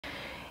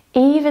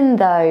even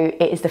though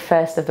it is the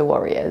first of the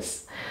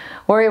warriors.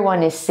 Warrior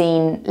 1 is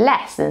seen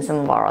less than some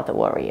of our other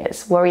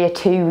warriors. Warrior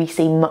 2 we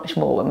see much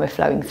more when we're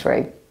flowing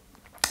through.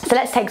 So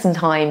let's take some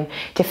time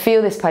to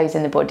feel this pose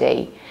in the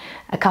body.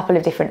 A couple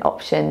of different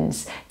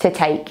options to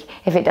take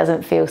if it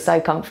doesn't feel so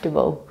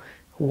comfortable.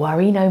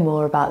 Worry no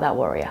more about that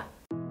warrior.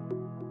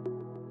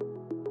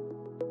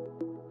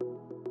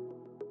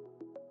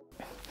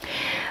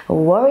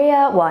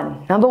 Warrior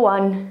 1, number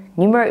 1,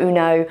 numero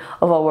uno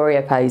of our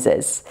warrior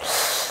poses.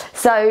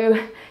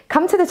 So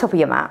come to the top of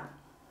your mat.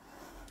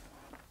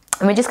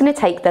 And we're just going to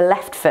take the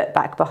left foot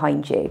back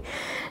behind you.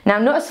 Now,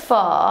 not as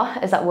far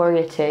as that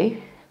warrior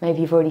 2.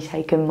 Maybe you've already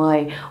taken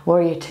my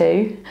warrior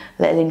 2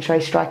 little intro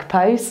striker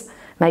pose.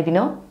 Maybe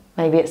not.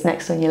 Maybe it's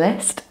next on your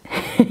list.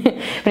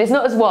 But it's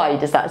not as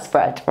wide as that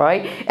spread,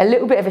 right? A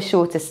little bit of a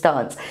shorter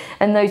stance.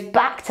 And those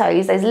back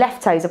toes, those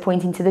left toes are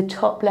pointing to the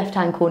top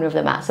left-hand corner of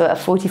the mat, so at a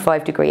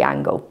 45-degree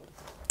angle.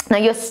 Now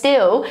you're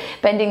still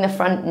bending the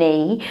front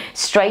knee,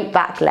 straight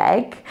back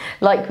leg,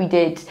 like we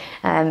did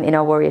in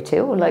our warrior 2,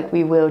 or like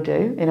we will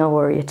do in our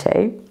warrior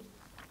 2.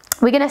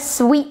 We're gonna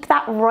sweep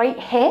that right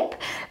hip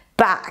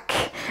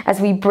back as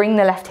we bring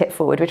the left hip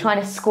forward. We're trying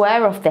to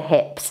square off the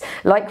hips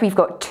like we've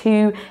got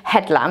 2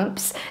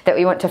 headlamps that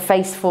we want to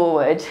face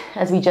forward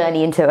as we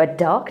journey into a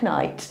dark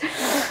night.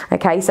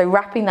 Okay, so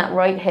wrapping that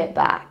right hip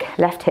back,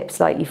 left hip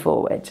slightly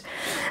forward.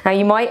 Now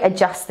you might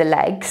adjust the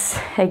legs,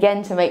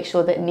 again to make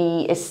sure that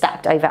knee is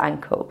stacked over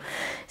ankle.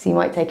 So you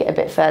might take it a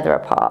bit further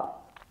apart.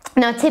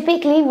 Now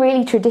typically,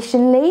 really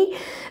traditionally,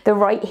 the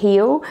right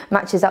heel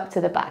matches up to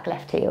the back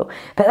left heel.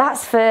 But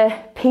that's for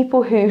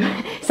people who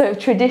sort of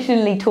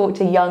traditionally taught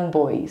to young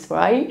boys,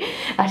 right?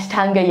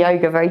 Ashtanga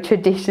yoga very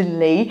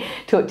traditionally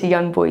taught to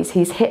young boys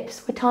whose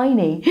hips were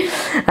tiny.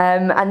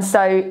 And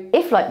so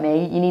if, like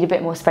me, you need a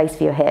bit more space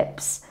for your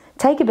hips,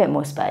 take a bit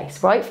more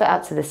space, right foot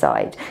out to the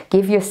side.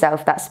 Give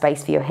yourself that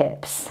space for your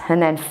hips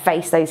and then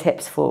face those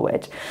hips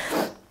forward.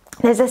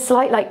 There's a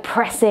slight like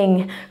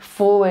pressing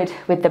forward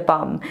with the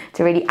bum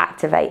to really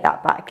activate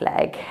that back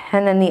leg.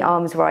 And then the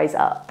arms rise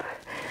up.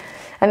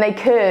 And they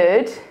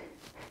could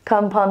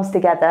come palms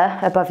together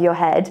above your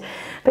head,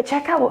 but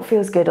check out what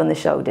feels good on the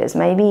shoulders.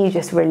 Maybe you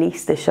just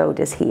release the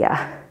shoulders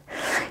here.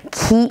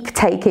 Keep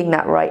taking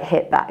that right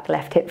hip back,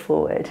 left hip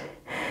forward.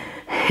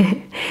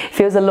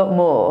 Feels a lot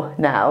more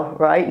now,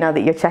 right? Now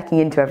that you're checking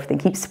into everything.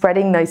 Keep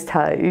spreading those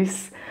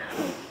toes.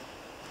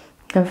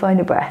 And find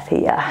a breath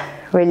here.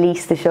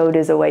 Release the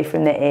shoulders away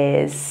from the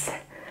ears.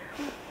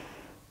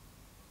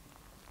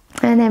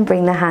 And then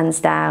bring the hands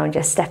down,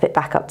 just step it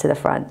back up to the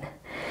front.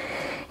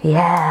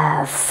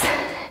 Yes.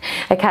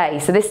 Okay,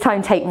 so this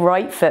time take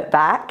right foot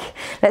back.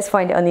 Let's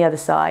find it on the other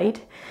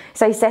side.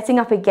 So setting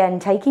up again,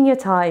 taking your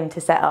time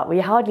to set up. We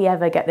hardly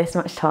ever get this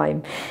much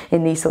time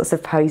in these sorts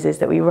of poses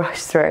that we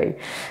rush through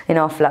in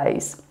our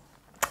flows.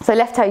 So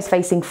left toes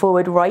facing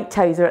forward, right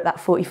toes are at that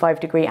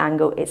 45-degree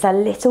angle. It's a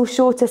little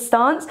shorter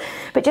stance,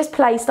 but just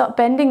play, start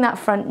bending that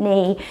front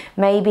knee.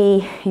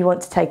 Maybe you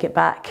want to take it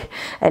back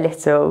a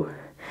little.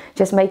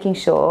 Just making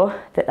sure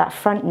that that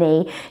front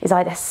knee is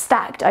either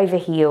stacked over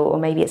heel or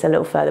maybe it's a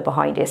little further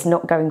behind you. It's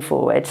not going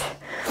forward.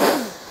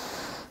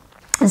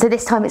 And so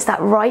this time it's that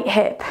right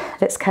hip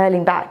that's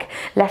curling back,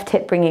 left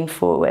hip bringing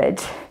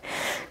forward.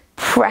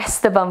 Press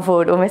the bum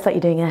forward, almost like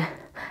you're doing a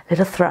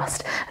little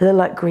thrust, a little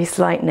like grease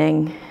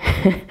lightning.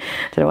 I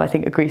don't know why I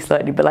think of grease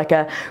lightning, but like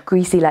a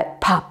greasy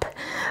like pop,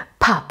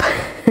 pop.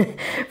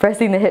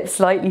 Pressing the hips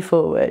slightly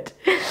forward.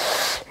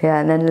 Yeah,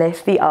 and then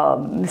lift the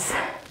arms.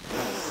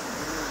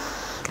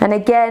 And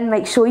again,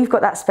 make sure you've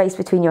got that space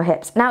between your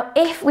hips. Now,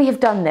 if we have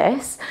done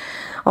this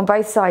on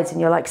both sides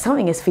and you're like,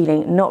 something is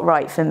feeling not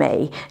right for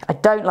me, I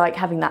don't like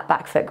having that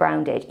back foot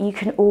grounded, you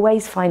can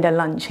always find a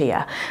lunge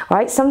here,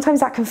 right?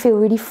 Sometimes that can feel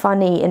really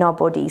funny in our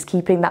bodies,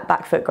 keeping that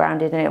back foot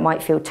grounded, and it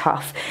might feel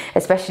tough,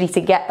 especially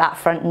to get that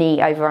front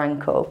knee over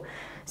ankle.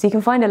 So you can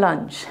find a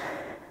lunge.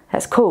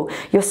 That's cool.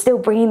 You're still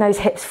bringing those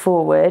hips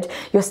forward.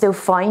 You're still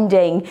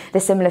finding the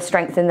similar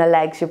strength in the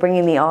legs. You're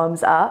bringing the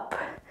arms up,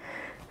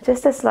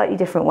 just a slightly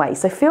different way.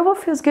 So feel what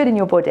feels good in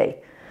your body.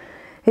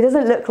 It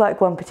doesn't look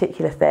like one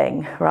particular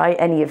thing, right?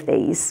 Any of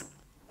these,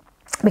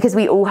 because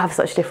we all have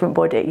such different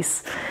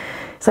bodies.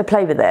 So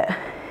play with it.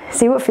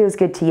 See what feels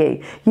good to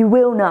you. You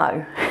will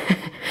know.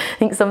 I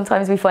think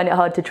sometimes we find it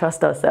hard to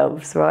trust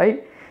ourselves,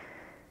 right?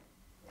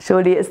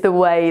 Surely it's the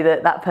way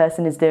that that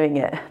person is doing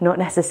it, not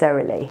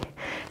necessarily.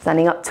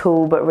 Standing up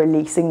tall, but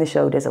releasing the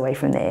shoulders away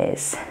from the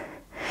ears.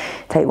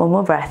 Take one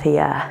more breath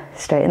here.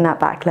 Straighten that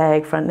back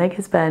leg, front leg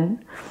is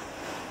bent.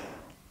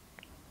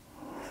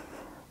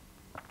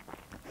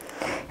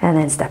 And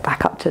then step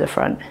back up to the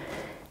front.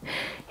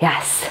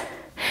 Yes.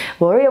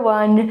 Warrior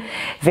 1,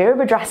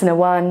 Virabhadrasana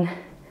 1,